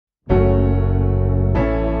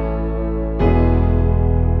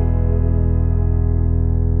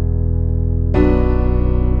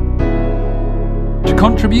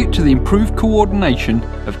contribute to the improved coordination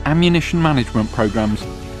of ammunition management programs,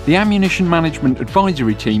 the Ammunition Management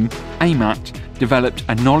Advisory Team, AMAT, developed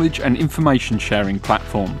a knowledge and information sharing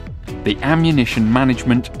platform, the Ammunition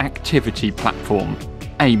Management Activity Platform,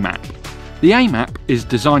 AMAP. The AMAP is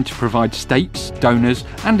designed to provide states, donors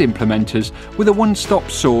and implementers with a one-stop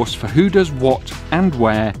source for who does what and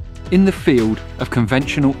where in the field of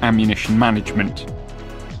conventional ammunition management.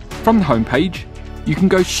 From the homepage, you can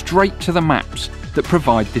go straight to the maps that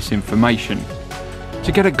provide this information.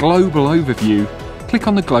 To get a global overview, click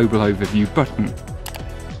on the Global Overview button.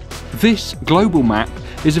 This global map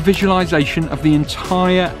is a visualization of the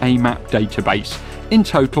entire AMAP database. In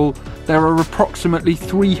total, there are approximately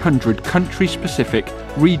 300 country-specific,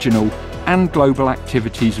 regional and global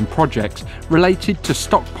activities and projects related to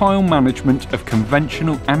stockpile management of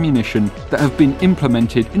conventional ammunition that have been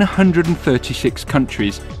implemented in 136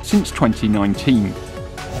 countries since 2019.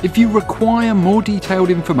 If you require more detailed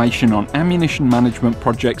information on ammunition management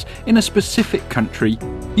projects in a specific country,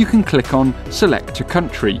 you can click on Select a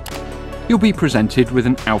Country. You'll be presented with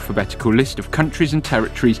an alphabetical list of countries and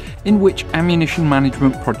territories in which ammunition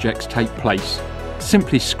management projects take place.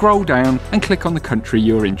 Simply scroll down and click on the country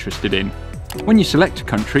you're interested in. When you select a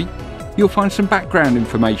country, you'll find some background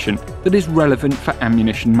information that is relevant for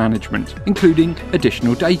ammunition management, including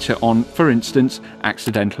additional data on, for instance,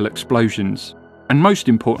 accidental explosions. And most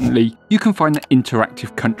importantly, you can find the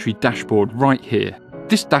interactive country dashboard right here.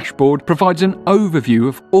 This dashboard provides an overview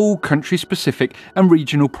of all country-specific and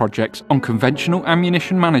regional projects on conventional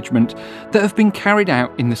ammunition management that have been carried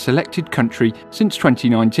out in the selected country since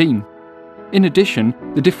 2019. In addition,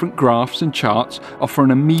 the different graphs and charts offer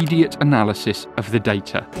an immediate analysis of the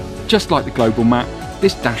data. Just like the global map,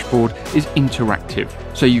 this dashboard is interactive,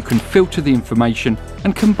 so you can filter the information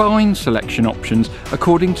and combine selection options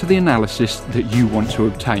according to the analysis that you want to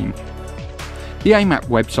obtain. The AMAP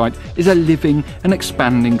website is a living and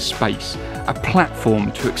expanding space, a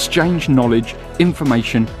platform to exchange knowledge,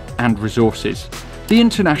 information and resources. The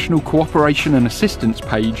International Cooperation and Assistance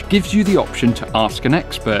page gives you the option to ask an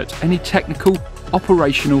expert any technical,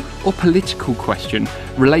 operational or political question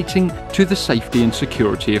relating to the safety and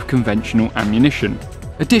security of conventional ammunition.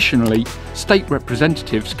 Additionally, state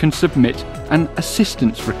representatives can submit an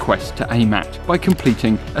assistance request to AMAT by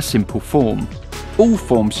completing a simple form. All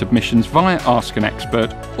form submissions via Ask an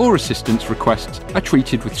Expert or assistance requests are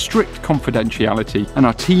treated with strict confidentiality, and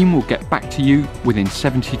our team will get back to you within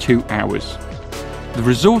 72 hours. The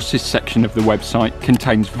resources section of the website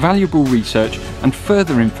contains valuable research and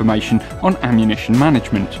further information on ammunition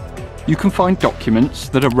management. You can find documents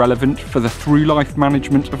that are relevant for the through-life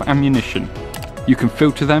management of ammunition. You can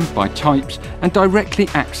filter them by types and directly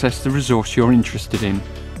access the resource you're interested in.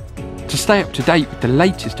 To stay up to date with the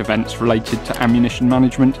latest events related to ammunition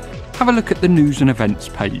management, have a look at the News and Events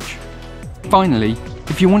page. Finally,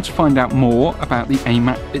 if you want to find out more about the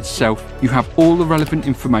AMAP itself, you have all the relevant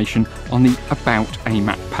information on the About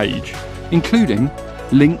AMAP page, including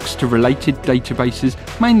links to related databases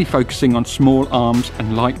mainly focusing on small arms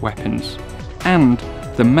and light weapons, and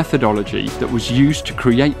the methodology that was used to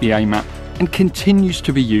create the AMAP and continues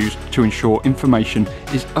to be used to ensure information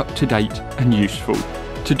is up to date and useful.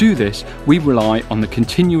 To do this, we rely on the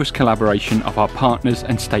continuous collaboration of our partners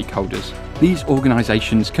and stakeholders. These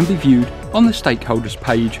organisations can be viewed on the Stakeholders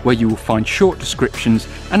page, where you will find short descriptions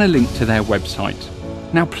and a link to their website.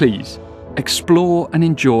 Now please, explore and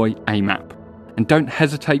enjoy AMAP, and don't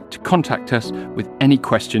hesitate to contact us with any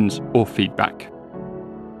questions or feedback.